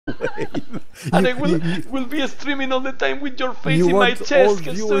And I will be streaming all the time with your face in my chest. You want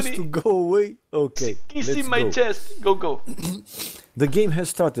all viewers to go away? Okay, kissing my chest. Go. The game has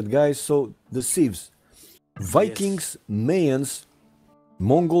started, guys. So the Civs, Vikings, Mayans,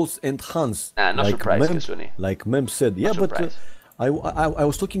 Mongols, and Huns. No surprise, like Mem said. Yeah, but I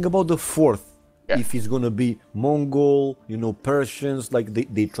was talking about the fourth. Yeah. If it's gonna be Mongol, you know, Persians, like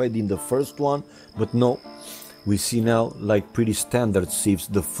they tried in the first one, but no. We see now like pretty standard Civs,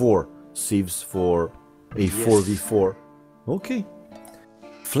 the 4 Civs for a 4v4. Okay.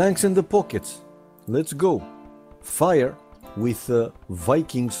 Flanks and the pockets. Let's go. Fire with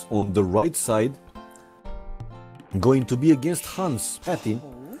Vikings on the right side. Going to be against Huns, Patty.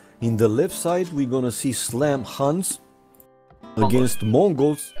 In the left side, we're gonna see Slam Huns against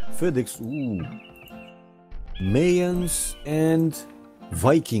Mongols, FedEx. Ooh. Mayans and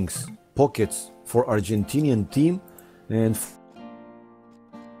Vikings, pockets for Argentinian team. And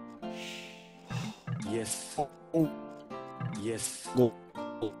yes.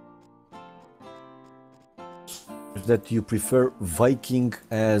 That you prefer Viking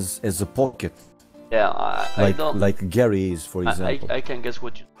as a pocket. Yeah, I don't like Gary is, for example. I can guess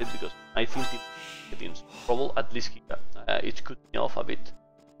what you said because I think it is trouble. At least it could be off a bit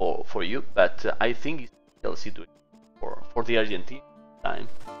for you, but I think it's still situation for the Argentine time.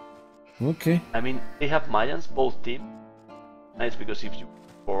 Okay. I mean, they have Mayans, both teams. Nice because if you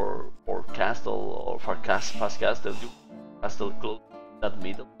for castle or for fast castle, you castle close that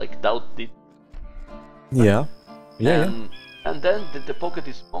middle like Doubt did. Yeah. And then the pocket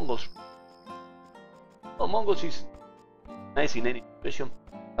is Mongols. Well, Mongols is nice in any situation,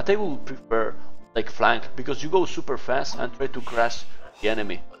 but I will prefer like flank because you go super fast and try to crash the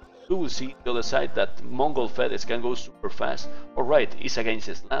enemy. You will see the other side that Mongol FedEx can go super fast. Alright, it's against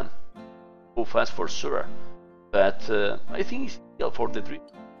Islam. Go fast for sure. But I think it's still for the dream.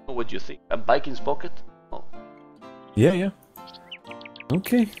 What do you think? A Vikings pocket? Oh. Yeah.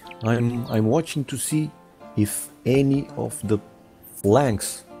 Okay. I'm watching to see if any of the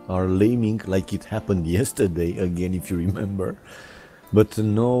flanks are laming like it happened yesterday again, if you remember. But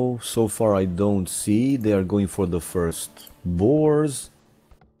no, so far I don't see. They are going for the first boars.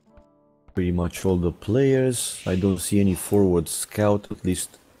 Pretty much all the players. I don't see any forward scout, at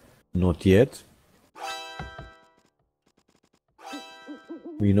least not yet.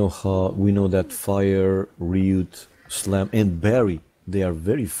 We know that Fire, Ryut, Slam and Barry, they are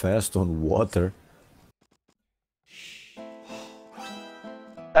very fast on water.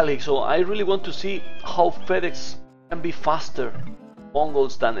 Alex, so I really want to see how FedEx can be faster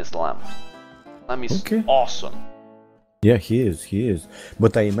Mongols than Islam. Islam is awesome. Yeah, he is.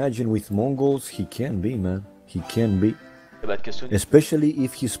 But I imagine with Mongols, he can be, man. He can be. Especially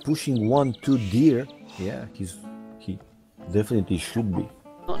if he's pushing 1-2 deer. Yeah, he definitely should be.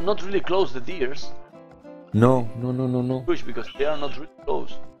 Not really close, the deers. No. Push because they are not really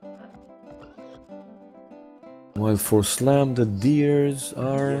close. While for Slam, the deers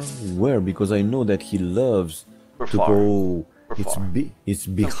are where? Because I know that he loves to go. It's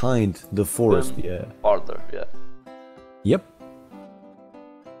behind the forest. Yeah. Farther. Yeah. Yep.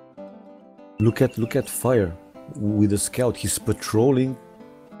 Look at Fire with the scout. He's patrolling,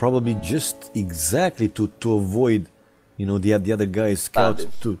 probably just exactly to avoid, you know, the other guy's scouts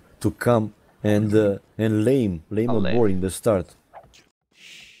to come and lame a boar in the start.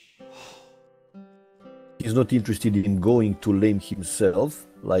 He's not interested in going to lame himself,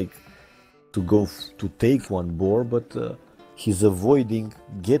 like to go to take one boar, but he's avoiding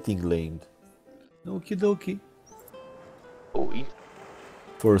getting lamed. Okie dokie. Oh,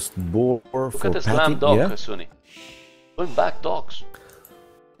 first boar Look for at the Patty. Slam dog, Yeah. Kasuni. Going back dogs.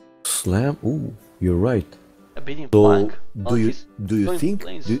 Slam. Ooh, you're right. A beating So flank. do you think?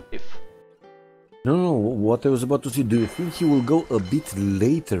 No. What I was about to say. Do you think he will go a bit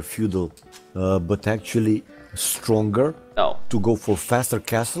later, feudal, but actually stronger? No. To go for faster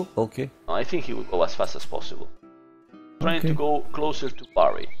castle? Okay. No, I think he will go as fast as possible. Trying to go closer to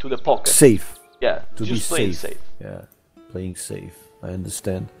Barry, to the pocket. Safe. Yeah, to just be playing safe. Yeah, playing safe. I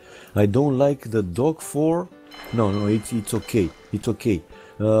understand. I don't like the dog 4. No, it's okay. It's okay.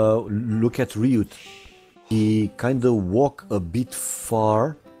 Look at Ryut. He kind of walk a bit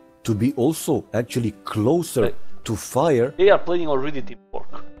far to be also actually closer to Fire. They are playing already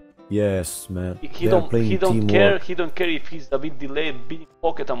teamwork. Yes, man. He don't care. He don't care if he's a bit delayed, beating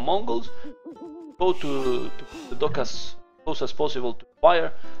pocket and Mongols. Go to the dog as close as possible to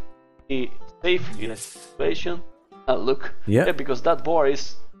Fire. He safe in a situation. And look, because that boar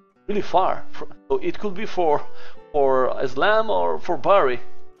is really far. So it could be for Islam or for Barry.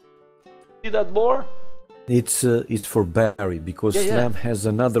 See that boar? It's for Barry because Slam has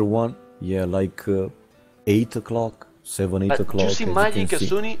another one yeah, like 8 o'clock, 7, 8 but o'clock. Just imagine,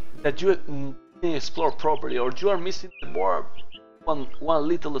 Kasuni, that you didn't explore properly, or you are missing the board one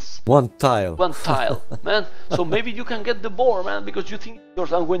little one tile, man. So maybe you can get the board, man, because you think it's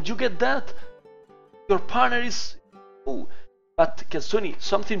yours, and when you get that, your partner is. Ooh. But Kasuni,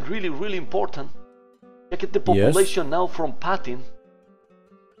 something really important. Check at the population now from Patin.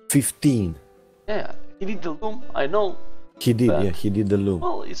 15. Yeah, he did the loom, I know. He did, yeah, he did the loom.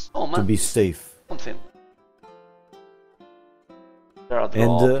 Well, it's so, man. To be safe. Something. There are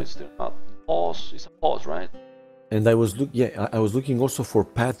drops, they're not pause. It's a pause, right? And I was looking also for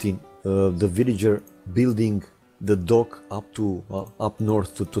Patin, the villager building the dock up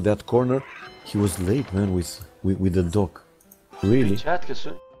north to that corner. He was late, man, with the dock. Really? Chat,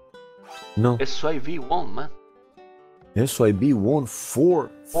 no. SYB won, man. SYB won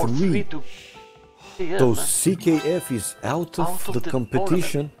 4-3. Yeah, so man. CKF is out of the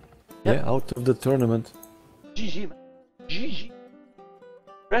competition. Yeah, out of the tournament. GG, man. GG.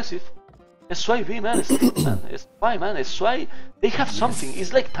 Impressive. SYB, man. SY, man. SY, they have something.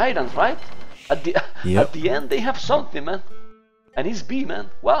 It's like TyRanT, right? At the end, they have something, man. And it's B, man.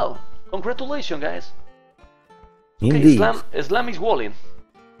 Wow. Congratulations, guys. Okay, Indeed. Islam is walling.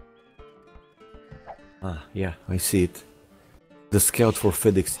 Ah, yeah, I see it. The scout for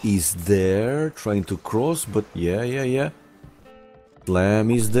FedEx is there, trying to cross, but yeah.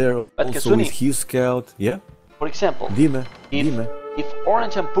 Islam is there but also Kasuni, with his scout, yeah. For example, Dime. If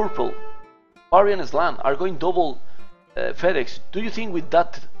orange and purple, Barry and Islam are going double FedEx, do you think with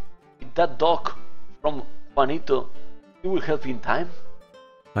that dock from Juanito, it will help in time?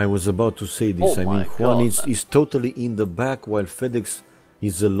 I was about to say this. I mean, Juan is totally in the back, while FedEx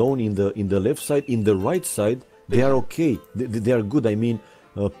is alone in the left side. In the right side, they are okay. They are good. I mean,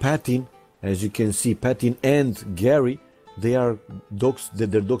 Patin, as you can see, Patin and Gary, they are dogs.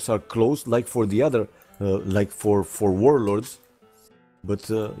 Their dogs are closed, like for the other, like for Warlords. But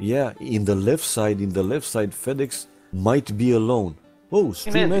yeah, in the left side, FedEx might be alone. Oh,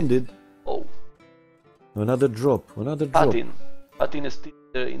 stream ended. Oh, another drop. Patin is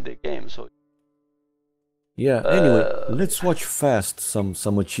still in the game, so. Yeah, anyway, let's watch fast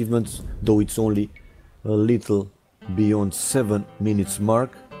some achievements, though it's only a little beyond 7 minutes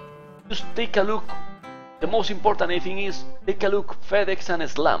mark. Just take a look. The most important thing is, take a look, FedEx and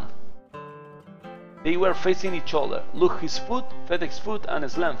Islam. They were facing each other. Look, his foot, FedEx foot, and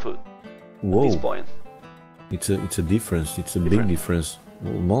Islam foot. Whoa. At this point. It's a difference. It's a big difference.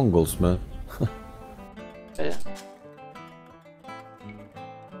 Well, Mongols, man. Yeah.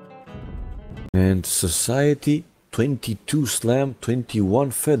 And Society, 22 Slam,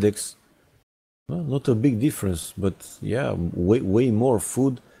 21 FedEx. Well, not a big difference, but yeah, way more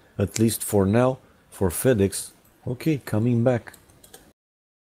food, at least for now, for FedEx. Okay, coming back.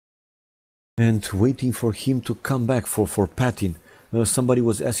 And waiting for him to come back for Patin. Somebody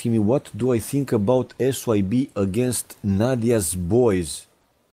was asking me, what do I think about SYB against Nadia's boys?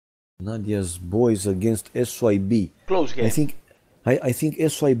 Nadia's boys against SYB. Close game. I think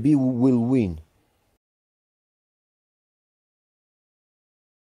SYB will win.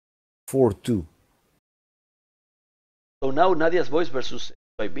 4-2. So now Nadia's boys versus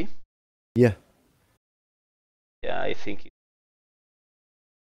SYB? Yeah. Yeah, I think it.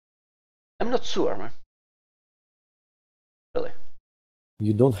 I'm not sure, man. Really.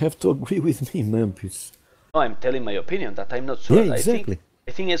 You don't have to agree with me, man, please. No, I'm telling my opinion that I'm not sure. Yeah, exactly.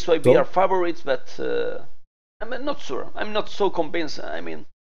 I think SYB are favorites, but I'm not sure. I'm not so convinced. I mean,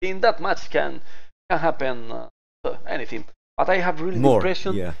 in that match can happen anything. But I have really the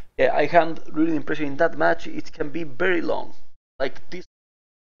impression. Yeah, I had really the impression in that match it can be very long. Like this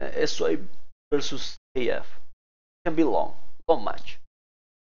SYB versus AF. It can be long match.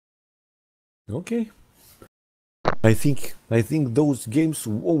 Okay. I think those games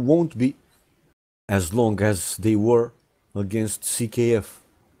won't be as long as they were against CKF.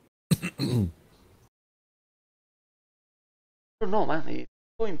 I don't know, man. If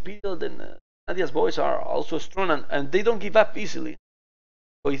so Imperial, then Nadia's boys are also strong and they don't give up easily.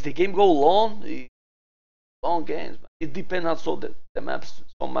 So if the game go long games. It depends also the maps.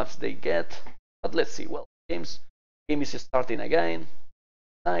 Some maps they get, but let's see. Well, game is starting again.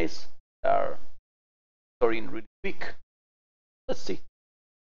 Nice. They are scoring really quick. Let's see.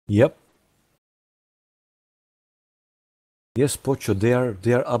 Yep. Yes, Pocho, they are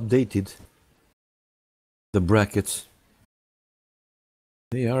updated. The brackets.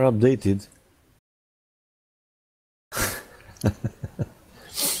 They are updated.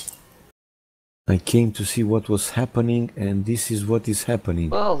 I came to see what was happening, and this is what is happening.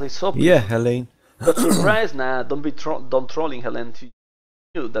 Well, it's obvious. Yeah, Helene. Not surprised, nah. Don't trolling, Helene.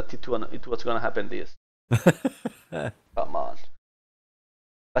 knew that it was gonna happen this. Come on.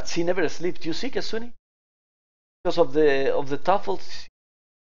 But she never sleeps. You see, Kasuni? Because of the TOEFL,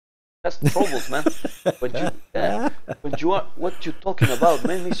 that's troubles, man. When you are, what you talking about,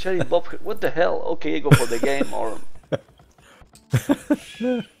 man? Miss Sherry Bob, what the hell? Okay, go for the game or.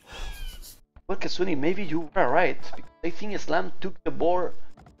 Well, Kasuni, maybe you were right. Because I think Islam took the board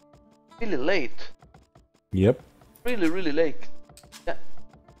really late. Yep. Really, really late. Yeah.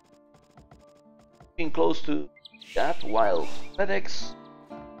 Getting close to that, while FedEx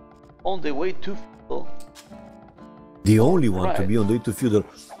on the way to Feudal. The only one to be on the way to Feudal.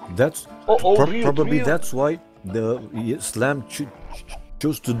 That's probably that's why the Slam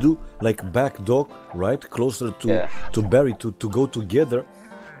chose to do like back dock, right, closer to Barry to go together,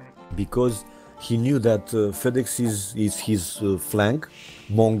 because he knew that FedEx is his flank,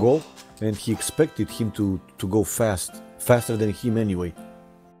 Mongol, and he expected him to go faster than him anyway.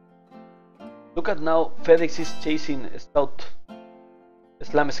 Look at now, FedEx is chasing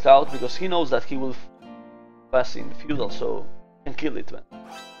Slam Scout, because he knows that he will pass in Feudal, so he can kill it, man.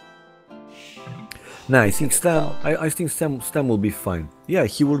 Nah, I think Stam will be fine. Yeah,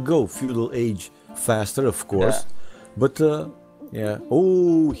 he will go Feudal Age faster, of course, but yeah.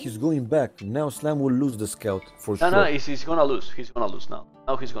 Oh, he's going back. Now Slam will lose the scout for sure. No, he's gonna lose. He's gonna lose now.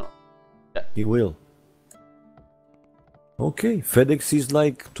 Now he's gonna. Yeah. He will. Okay, FedEx is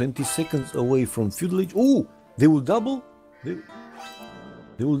like 20 seconds away from Feudal Age. Oh, they will double? They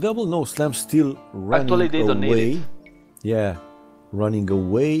will double? No, Slam's still running Actually, they don't need it. Yeah, running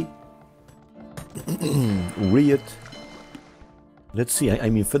away. Riot. Let's see, I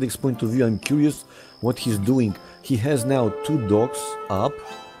mean, FedEx point of view, I'm curious what he's doing. He has now 2 docks up,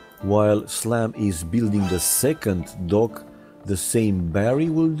 while Slam is building the second dock. The same Barry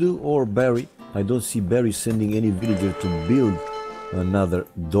will do, or Barry, I don't see Barry sending any villager to build another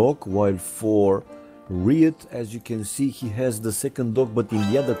dock, while for Riot, as you can see, he has the second dock, but in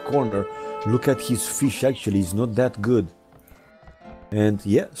the other corner, look at his fish, actually, it's not that good. And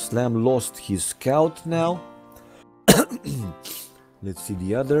yeah, Slam lost his scout now. Let's see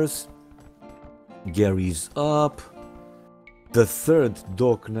the others. Gary's up. The third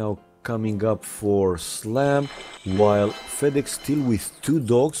dock now coming up for Slam, while FedEx still with 2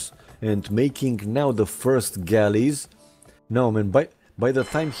 docks and making now the first galleys. No, man, by the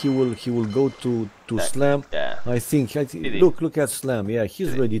time he will go to Slam, I think look at Slam. Yeah,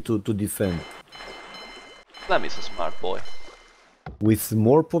 he's ready to defend. Slam is a smart boy. With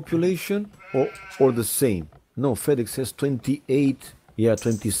more population or the same? No, FedEx has 28. Yeah,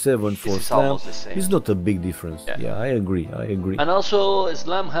 27 for Slam. It's not a big difference. Yeah, I agree. And also,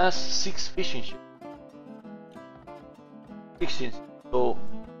 Slam has 6 fishing ships. 16. So,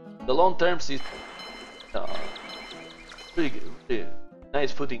 the long terms is really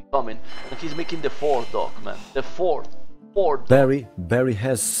nice footing coming. And he's making the 4th dock, man. The 4th. Barry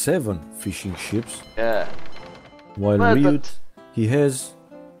has 7 fishing ships. Yeah. While Ryut, he has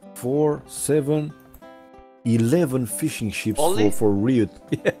 4, 7, 11 fishing ships for Ryut.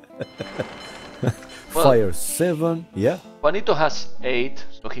 Fire 7, yeah. Juanito has 8,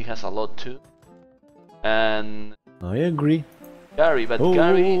 so he has a lot too. And I agree. Gary,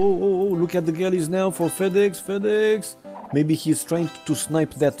 Gary. Look at the galleys now for FedEx. Maybe he's trying to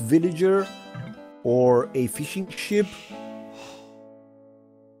snipe that villager or a fishing ship.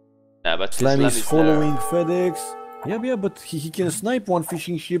 Yeah, but Slam is following FedEx. Yeah, but he can snipe one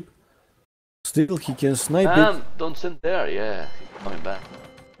fishing ship. Still, he can snipe it. Don't send there, yeah. He's coming back.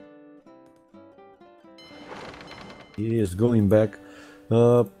 He is going back.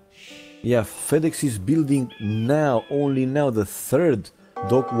 Yeah, FedEx is building only now the 3rd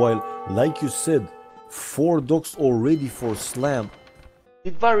dock, while, like you said, 4 docks already for Slam.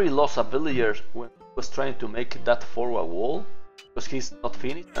 Did Barry lose a villager when he was trying to make that forward wall? Because he's not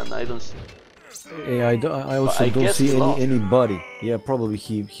finished, and I don't see. Yeah, I also don't see anybody. Yeah, probably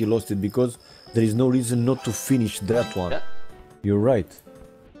he lost it because there is no reason not to finish that one. Yeah. You're right.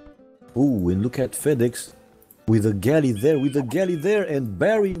 Ooh, and look at FedEx with a galley there, and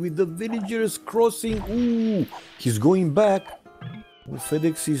Barry with the villagers crossing. Ooh, he's going back. Well,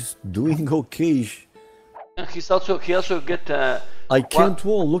 FedEx is doing okay. And he also get. I can't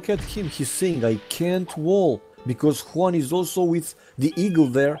wall. Look at him. He's saying I can't wall because Juan is also with the eagle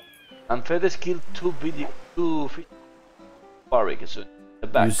there. And FedEx killed 2 fish barracks in the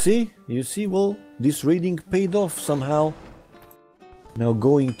back. You see, well, this raiding paid off somehow. Now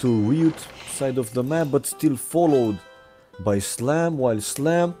going to Ryut side of the map, but still followed by Slam, while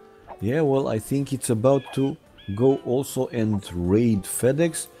Slam, yeah, well, I think it's about to go also and raid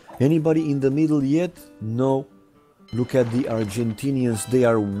FedEx. Anybody in the middle yet? No. Look at the Argentinians. They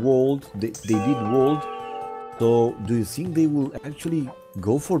are walled. They did walled. So do you think they will actually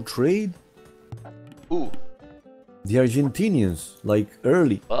go for trade? Who? The Argentinians, like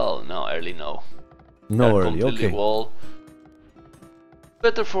early. Well, no, early no. No early, okay. Wall.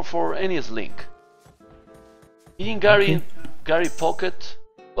 Better for any link. Eating Gary pocket.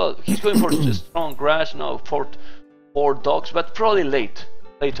 Well, he's going for a strong grass now for 4 dogs, but probably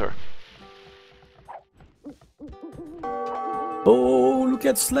later. Oh, look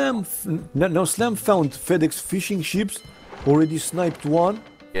at Slam. Now Slam found FedEx fishing ships. Already sniped one.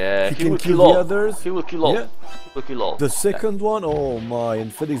 Yeah, he can kill the others. He will kill all. Yeah. He will kill all. The second one, oh my,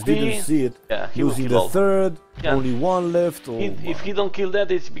 and FedEx didn't see it. Yeah, he losing will the kill all. Third, Yeah. only one left. Oh if he don't kill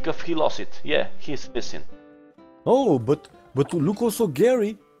that, it's because he lost it. Yeah, he's missing. Oh, but look also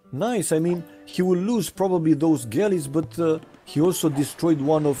Gary. Nice. I mean, he will lose probably those galleys, but he also destroyed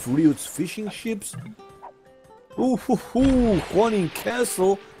one of Ryut's fishing ships. Ooh, Juan in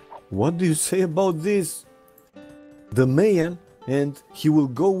castle. What do you say about this? The Mayan, and he will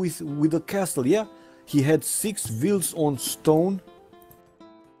go with the castle. Yeah, he had 6 vills on stone.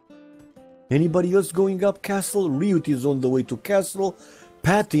 Anybody else going up castle? Ryut is on the way to castle.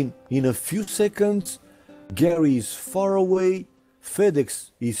 Patin in a few seconds. Gary is far away.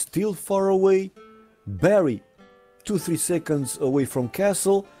 FedEx is still far away. Barry 2-3 seconds away from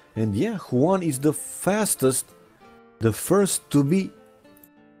castle. And yeah, Juan is the fastest, the first to be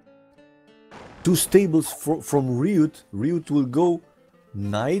 2 stables from Ryut. Ryut will go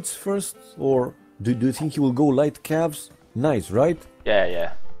knights first, or do you think he will go light calves? Knights, right?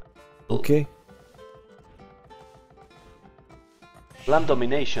 Yeah. Okay. Slam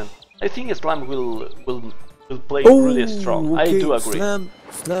domination. I think Slam will play really strong. Okay. I do agree.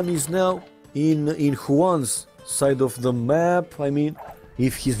 Slam is now in Juan's side of the map. I mean,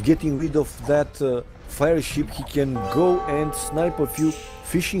 if he's getting rid of that fire ship, he can go and snipe a few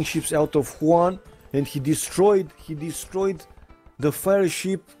fishing ships out of Juan, and he destroyed the fire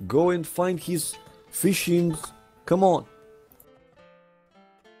ship. Go and find his fishings. Come on.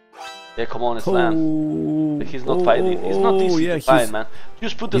 Yeah, come on, Slam. He's not fighting. He's not easy to find, man.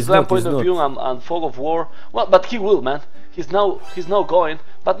 Just put the Slam point of view and fog of war. Well, but he will, man. He's now going,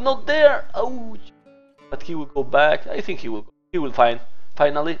 but not there. Ouch. But he will go back. I think he will. He will find.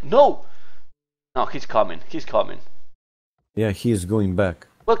 Finally, no. No, he's coming. He's coming. Yeah, he is going back.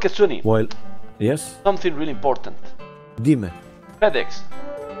 Well, Ketsuni. Well, yes. Something really important. Dime. FedEx,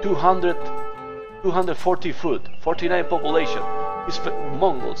 240 food, 49 population. It's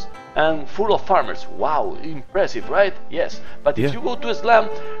Mongols and full of farmers. Wow, impressive, right? Yes. But if you go to Islam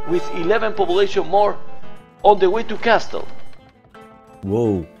with 11 population more, on the way to castle.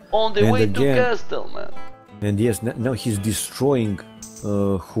 Whoa. On the way to castle, man. And yes, now he's destroying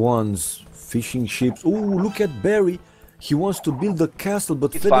Juan's fishing ships. Oh, look at Barry. He wants to build the castle,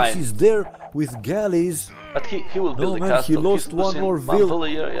 but FedEx is there with galleys. But he will build the castle. He lost one more vill.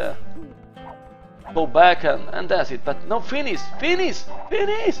 Yeah. Go back and that's it. But no, finish.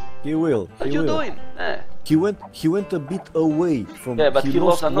 He will. What are you doing? He went a bit away from. Yeah, but he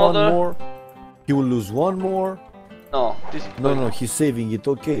lost another. One more. He will lose one more. No, no, he's saving it.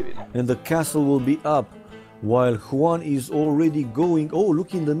 Okay, and the castle will be up, while Juan is already going. Oh,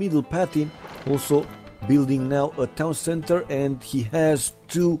 look in the middle, Patin also building now a town center, and he has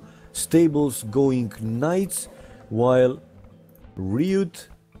 2 stables going knights, while Ryut.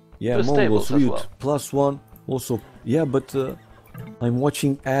 Yeah, Mongols, Ryut, +1 also. Yeah, but I'm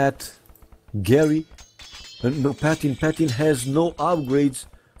watching at Gary. No, Patin has no upgrades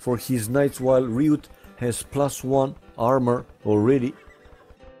for his knights, while Ryut has +1 armor already.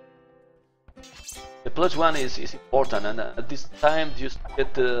 The +1 is important, and at this time just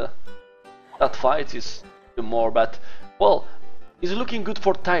get that fight is more. But well, it's looking good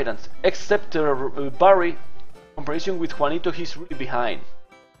for TyRanT, except Barry. Comparison with Juanito, he's really behind.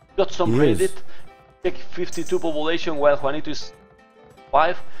 Got some credit, take 52 population while Juanito is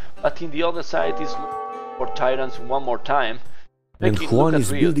 5, but in the other side is for TyRanT one more time. And Juan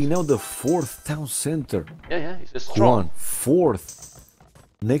is building now the 4th town center. Yeah, it's strong. Juan, 4th,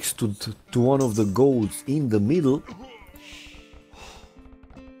 next to one of the goals in the middle.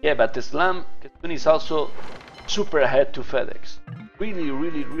 Yeah, but Islam is also super ahead to FedEx.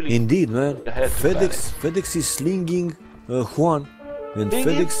 Really. Indeed, man. FedEx is slinging Juan. And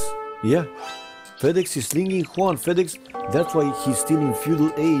FedEx is slinging Juan. FedEx, that's why he's still in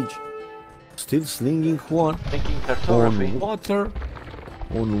feudal age. Still slinging Juan.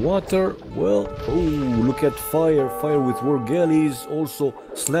 On water. Well, oh, look at fire with war galleys. Also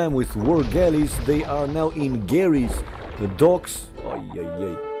Slam with war galleys. They are now in Gary's. The docks.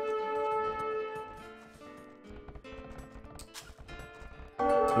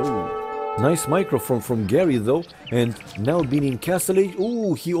 Oh, nice microphone from Gary though. And now being in Castle Age,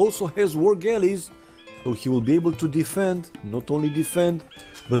 oh, he also has war galleys. So he will be able to defend, not only defend,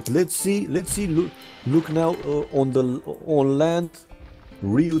 but let's see, look now on land,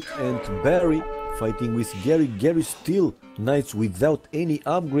 Ryut and Barry fighting with Gary. Gary still knights without any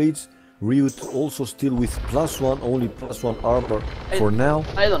upgrades. Ryut also still with +1, only +1 armor for now.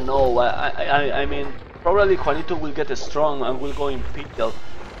 I don't know. I mean, probably Juanito will get strong and will go Imperial,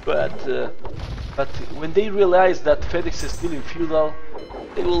 but when they realize that FedEx is still in feudal,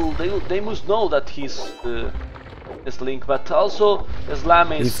 they must know that he's Link. But also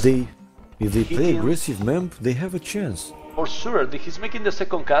Islam is. If they play aggressive Memp, they have a chance. For sure, he's making the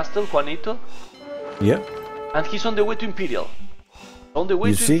second castle, Juanito. Yeah. And he's on the way to Imperial. On the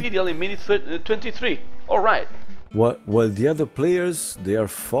way to Imperial in minute 23. Alright. While the other players, they are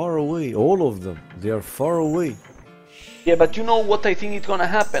far away. All of them, they are far away. Yeah, but you know what I think is gonna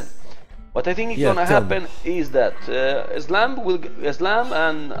happen? What I think is gonna happen is that Islam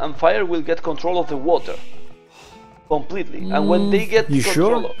and Fire will get control of the water. Completely. And when they get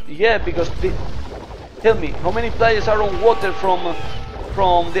control... Sure? Yeah, because tell me, how many players are on water from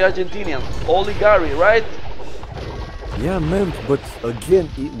the Argentinians? Only Gary, right? Yeah, man, but again,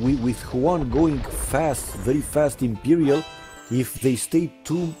 with Juan going fast, very fast Imperial, if they stay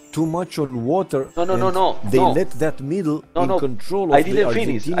too much on water, they let that middle in control of the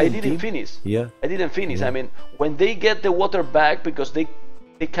Argentinian team. I didn't finish. Yeah. I didn't finish. Yeah. I mean, when they get the water back, because they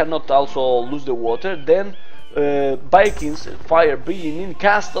cannot also lose the water, then Vikings, Fire bringing in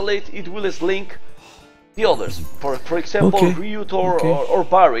Castellate, it will slink the others. For example, Ryut or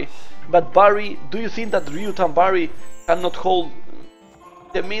Barry. But Barry, do you think that Ryut and Barry cannot hold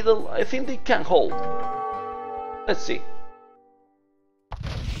the middle? I think they can hold. Let's see.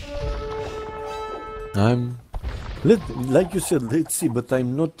 Like you said, let's see, but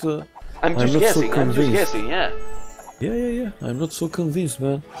I'm not. I'm just guessing. I'm just guessing. Yeah. Yeah. I'm not so convinced,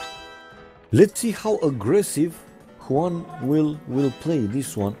 man. Let's see how aggressive Juan will play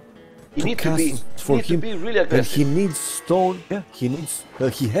this one. He needs to be really aggressive. And he needs stone. Yeah,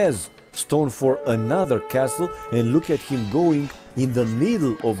 he has stone for another castle. And look at him going in the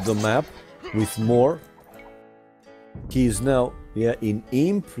middle of the map with more. He is now, in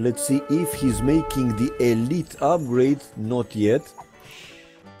Imp. Let's see if he's making the elite upgrade. Not yet.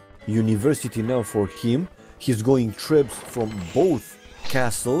 University now for him. He's going trebs from both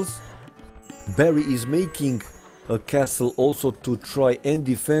castles. Barry is making a castle also to try and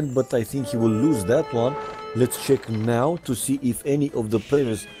defend, but I think he will lose that one. Let's check now to see if any of the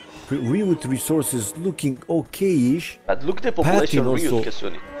players Ryut resources looking okay-ish. But look the population of Ryut,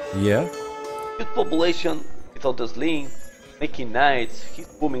 Kasuni. Yeah. Ryut population without the sling, making knights, he's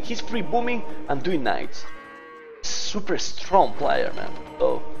booming. He's free booming and doing knights. Super strong player, man.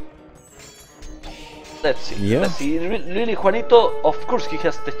 So let's see. Yeah. Let's see. Really, Juanito, of course he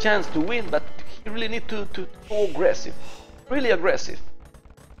has the chance to win, but he really needs to go aggressive. Really aggressive.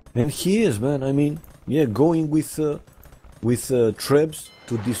 And he is, man. I mean, going with trebs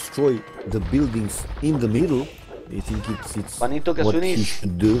to destroy the buildings in the middle. I think it's Juanito, what he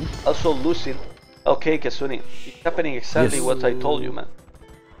should do. Also losing. Okay, Kasuni, it's happening exactly what I told you, man.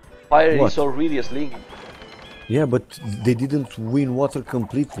 Fire is already a sling. Yeah, but they didn't win water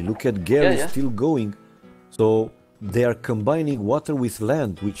completely. Look at Gary still going. So they are combining water with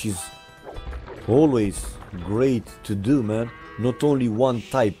land, which is always great to do, man. Not only one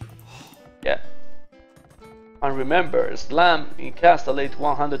type. Yeah. And remember, Slam in Castellate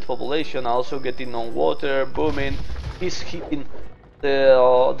 100 population, also getting on water, booming. He's hitting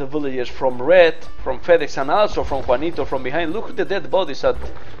the villagers from Red, from FedEx, and also from Juanito from behind. Look at the dead bodies at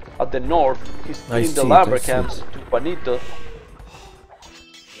the north. He's in the lumber camps to Juanito.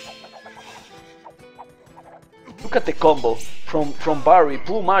 Look at the combo from Barry,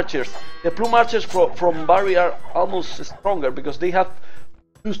 Plume Archers. The Plume Archers from Barry are almost stronger because they have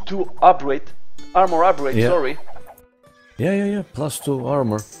used to armor upgrade, sorry. Yeah, +2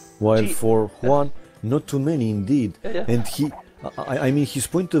 armor. While for Juan, not too many indeed. And I mean, his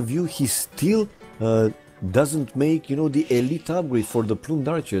point of view, he still doesn't make, the elite upgrade for the Plumed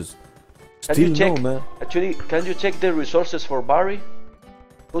Archers. Still no, man. Actually, can you check the resources for Barry?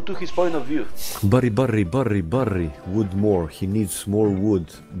 Go to his point of view. Barry. Wood more. He needs more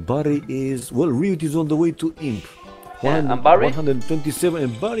wood. Barry is... Well, Ryut is on the way to Imp. And Barry? 127,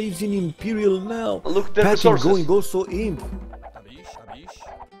 and Barry is in Imperial now. Look the resources. Going also Imp.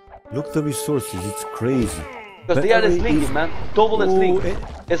 Look the resources, it's crazy. Because they are slinging, man. Double sling.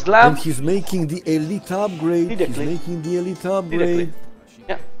 Slam. And he's making the elite upgrade.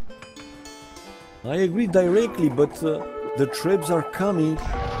 Yeah. I agree directly, but the trebs are coming.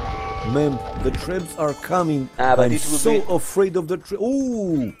 man, the trebs are coming. But I'm so afraid of the trebs.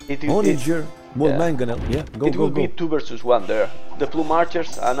 Ooh, Onager, Manganel. Yeah, go. It will be 2 versus 1 there. The Plume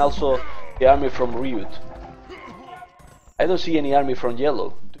Archers and also the army from Ryut. I don't see any army from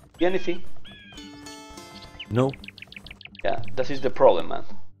Yellow. Do you see anything? No. Yeah, that is the problem, man.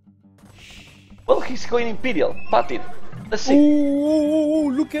 Well, he's going Imperial. Patin. Let's see. Oh,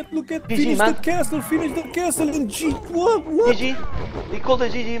 look at. GG, finish man. Finish the castle in G. What? GG. They called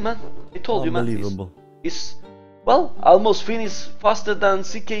it GG, man. I told you, man. Unbelievable. It's well, almost finished faster than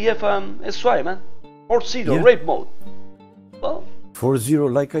CKF and SY, man. 4-0, raid mode. Well,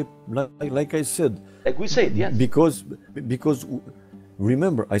 4-0, like I said. Like we said, yes. Because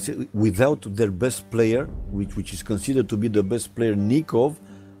remember, I said without their best player, which is considered to be the best player, Nikov,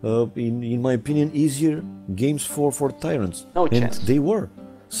 in my opinion, easier games for TyRanTs. No chance. And they were.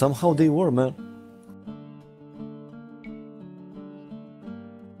 Somehow they were, man.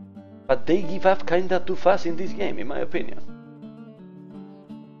 But they give up kinda too fast in this game, in my opinion.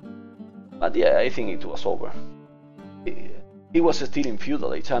 But yeah, I think it was over. He was still in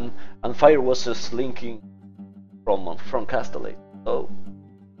Feudal Age, and Fire was slinking from Castle Age. So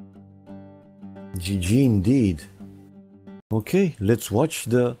GG indeed. Okay, let's watch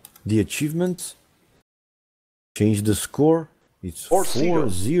the achievements. Change the score. It's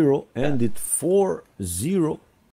 4-0 and it's 4-0